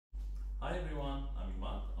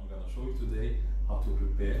how to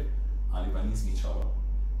prepare a Lebanese meat shawarma.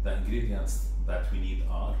 The ingredients that we need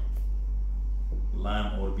are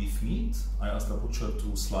lamb or beef meat. I asked the butcher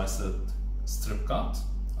to slice it strip cut.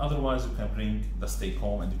 Otherwise, you can bring the steak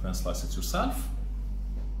home and you can slice it yourself.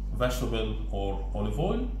 Vegetable or olive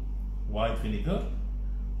oil, white vinegar,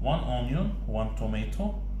 1 onion, 1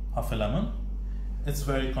 tomato, half a lemon. It's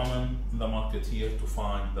very common in the market here to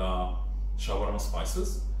find the shawarma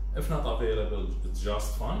spices. If not available, it's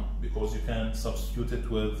just fine because you can substitute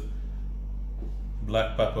it with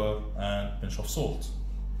black pepper and pinch of salt.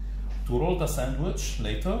 To roll the sandwich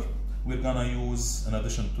later, we're gonna use, in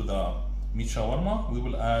addition to the meat shawarma, we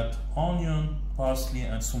will add onion, parsley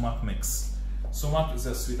and sumac mix. Sumac is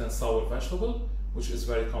a sweet and sour vegetable which is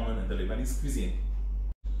very common in the Lebanese cuisine.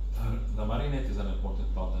 The marinade is an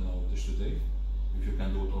important part in our dish today. If you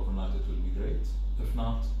can do it overnight, it will be great. If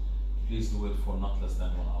not, please do it for not less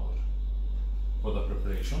than 1 hour. For the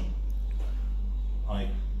preparation, I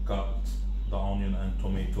cut the onion and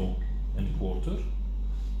tomato in quarter.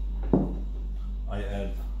 I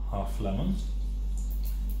add half lemon.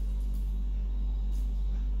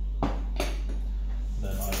 Then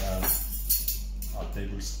I add a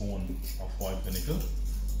tablespoon of white vinegar.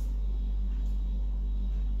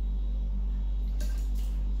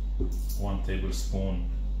 1 tablespoon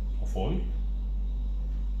of oil.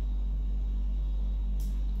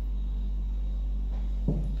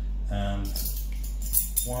 And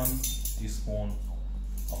 1 teaspoon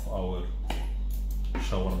of our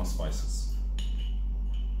shawarma spices.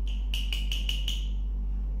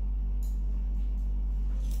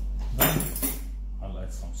 Then I'll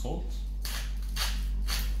add some salt.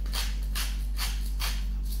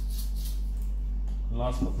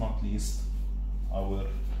 Last but not least, our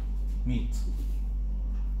meat.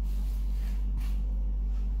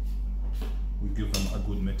 We give them a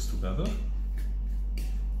good mix together.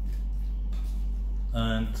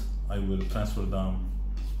 And I will transfer them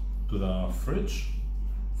to the fridge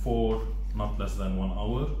for not less than 1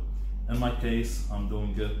 hour. In my case, I'm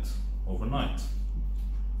doing it overnight.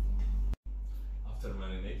 After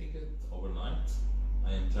marinating it overnight,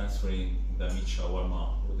 I am transferring the meat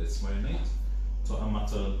shawarma with its marinade to a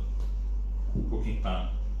metal cooking pan.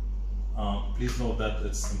 Please note that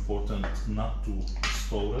it's important not to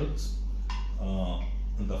store it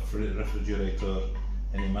in the refrigerator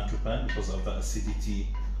in a metal pan because of the acidity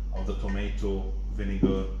of the tomato,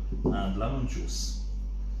 vinegar and lemon juice.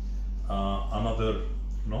 Another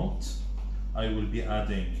note, I will be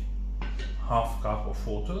adding half cup of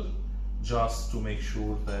water just to make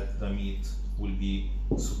sure that the meat will be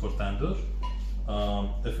super tender.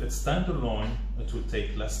 If it's tenderloin, it will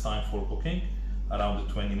take less time for cooking, around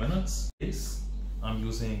 20 minutes. I'm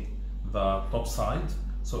using the top side,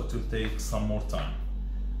 so it will take some more time.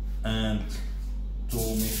 And to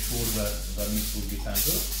make sure that the meat will be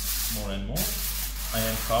tender more and more, I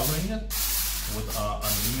am covering it with an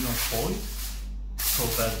aluminum foil so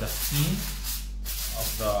that the steam of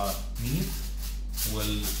the meat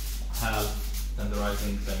will help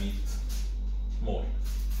tenderizing the meat more.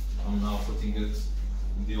 I'm now putting it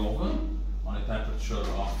in the oven on a temperature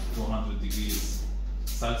of 200 degrees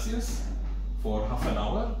Celsius for half an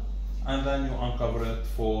hour, and then you uncover it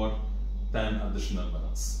for 10 additional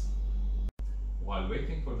minutes. While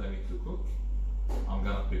waiting for the meat to cook, I'm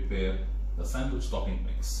gonna prepare the sandwich topping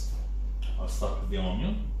mix. I'll start with the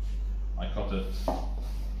onion. I cut it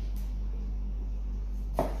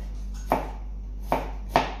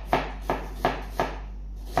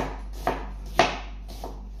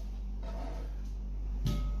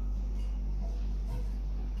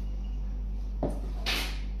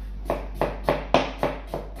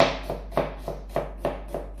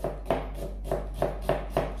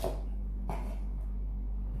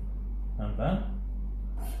and then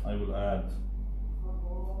I will add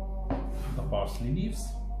the parsley leaves.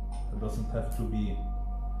 It doesn't have to be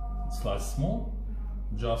sliced small,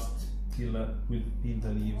 just peel the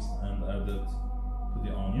leaves and add it to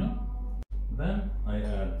the onion. Then I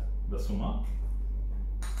add the sumac.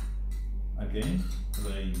 Again, as I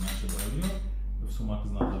mentioned earlier, if sumac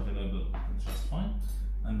is not available, it's just fine.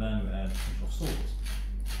 And then we add a pinch of salt.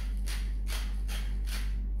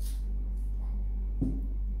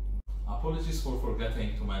 Apologies for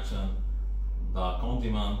forgetting to mention the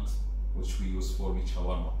condiment which we use for meat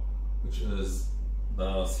shawarma, which is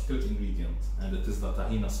the secret ingredient, and it is the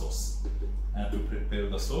tahina sauce. And to prepare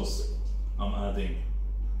the sauce, I'm adding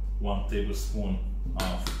 1 tablespoon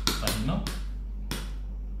of tahina,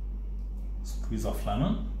 squeeze of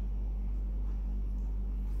lemon,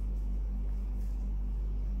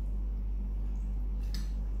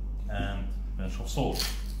 and a pinch of salt.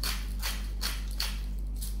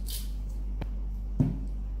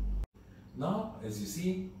 as you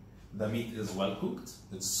see, the meat is well cooked,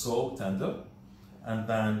 it's so tender, and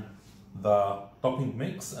then the topping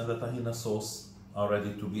mix and the tahina sauce are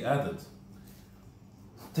ready to be added.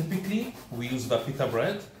 Typically, we use the pita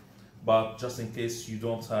bread, but just in case you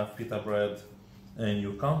don't have pita bread in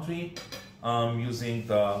your country, I'm using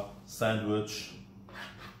the sandwich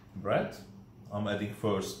bread. I'm adding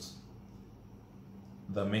first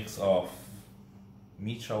the mix of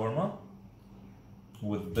meat shawarma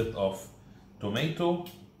with a bit of tomato,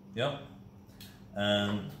 yeah,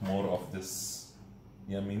 and more of this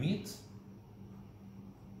yummy meat.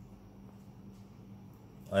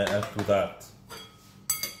 I add to that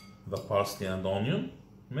the parsley and onion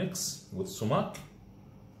mix with sumac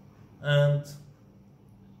and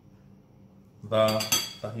the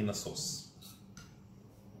tahina sauce.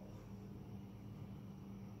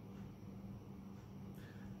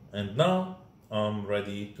 And now I'm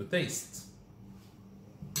ready to taste.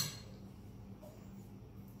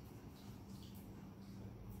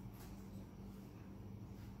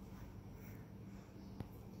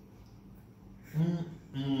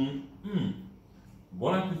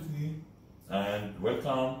 Bon appétit and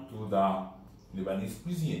welcome to the Lebanese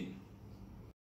cuisine.